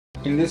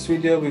In this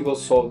video, we will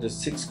solve the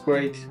 6th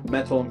grade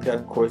Math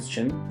Olympiad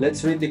question.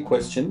 Let's read the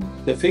question.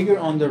 The figure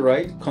on the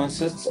right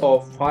consists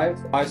of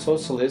 5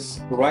 isosceles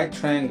right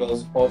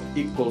triangles of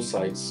equal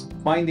sides.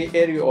 Find the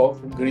area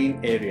of green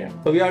area.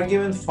 So we are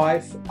given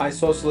 5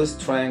 isosceles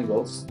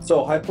triangles.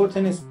 So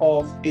hypotenuse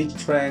of each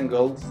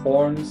triangle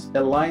forms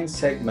a line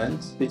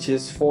segment which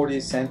is 40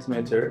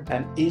 centimeter,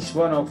 and each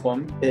one of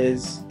them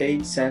is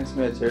 8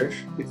 centimeter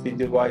if we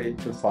divide it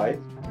to 5.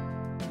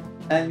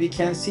 And we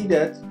can see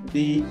that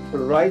the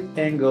right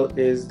angle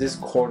is this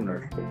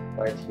corner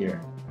right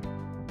here.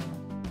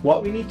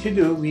 What we need to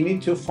do, we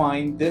need to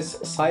find this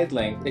side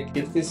length.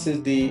 If this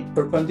is the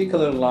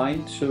perpendicular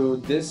line to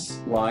this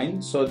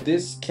line, so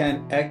this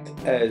can act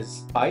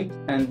as height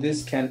and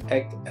this can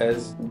act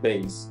as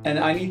base. And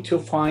I need to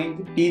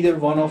find either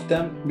one of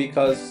them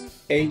because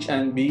H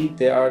and B,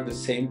 they are the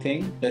same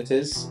thing, that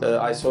is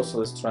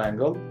isosceles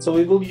triangle. So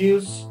we will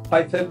use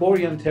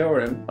Pythagorean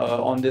theorem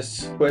on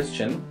this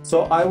question.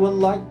 So I would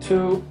like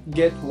to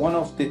get one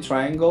of the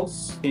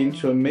triangles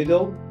into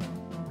middle,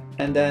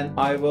 and then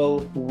I will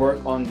work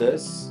on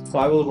this. So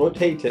I will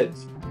rotate it.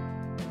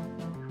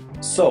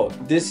 So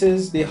this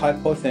is the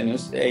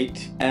hypotenuse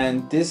 8,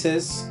 and this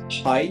is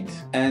height,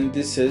 and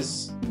this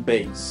is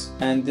base,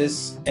 and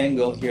this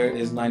angle here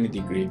is 90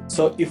 degrees.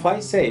 So if I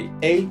say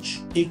H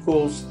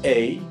equals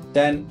A,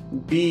 then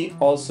B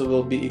also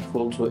will be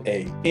equal to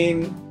A.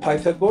 In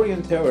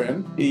Pythagorean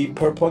theorem, the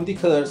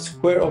perpendicular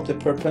square of the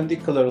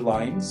perpendicular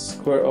lines,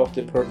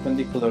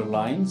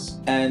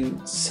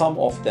 and sum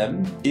of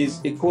them is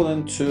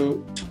equivalent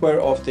to square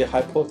of the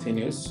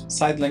hypotenuse,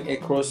 side length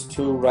across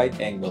to right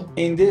angle.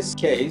 In this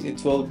case,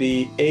 it will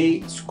be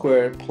A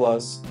squared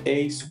plus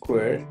A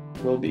squared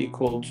will be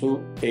equal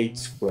to 8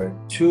 squared.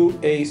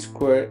 2a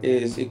squared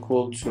is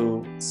equal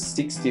to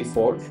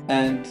 64,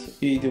 and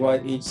we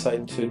divide each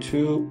side to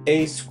 2.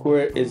 A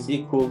squared is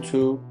equal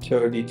to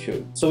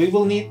 32. So we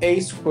will need a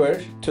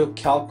squared to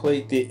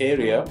calculate the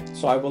area,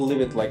 so I will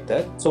leave it like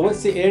that. So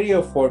what's the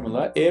area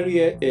formula?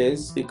 Area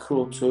is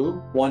equal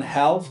to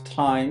 1/2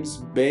 times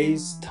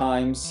base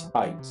times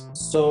height.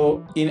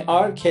 So in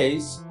our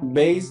case,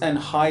 base and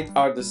height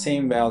are the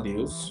same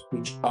values,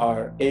 which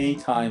are a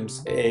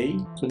times a,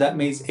 so that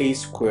means a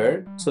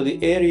squared. So the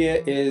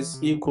area is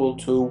equal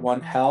to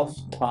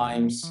 1/2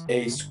 times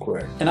a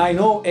squared. And I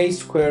know a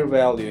squared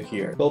value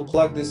here. We'll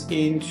plug this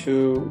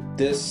into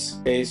this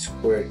a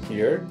squared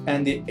here,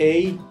 and the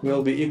a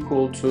will be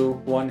equal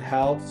to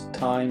 1/2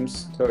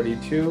 times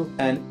 32,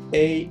 and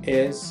a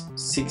is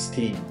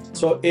 16.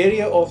 So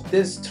area of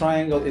this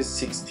triangle is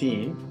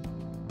 16.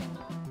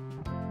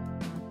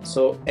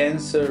 So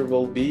answer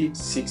will be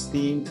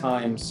 16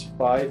 times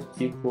 5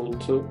 equal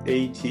to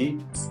 80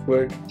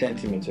 square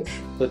centimeters.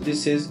 So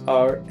this is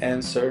our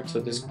answer to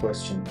this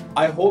question.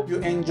 I hope you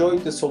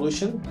enjoyed the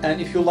solution,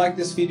 and if you like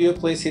this video,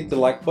 please hit the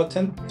like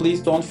button. Please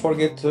don't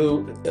forget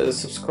to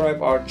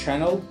subscribe our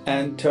channel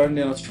and turn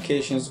the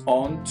notifications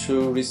on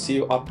to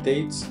receive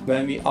updates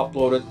when we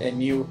uploaded a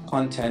new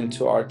content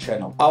to our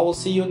channel. I will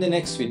see you in the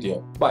next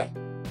video. Bye.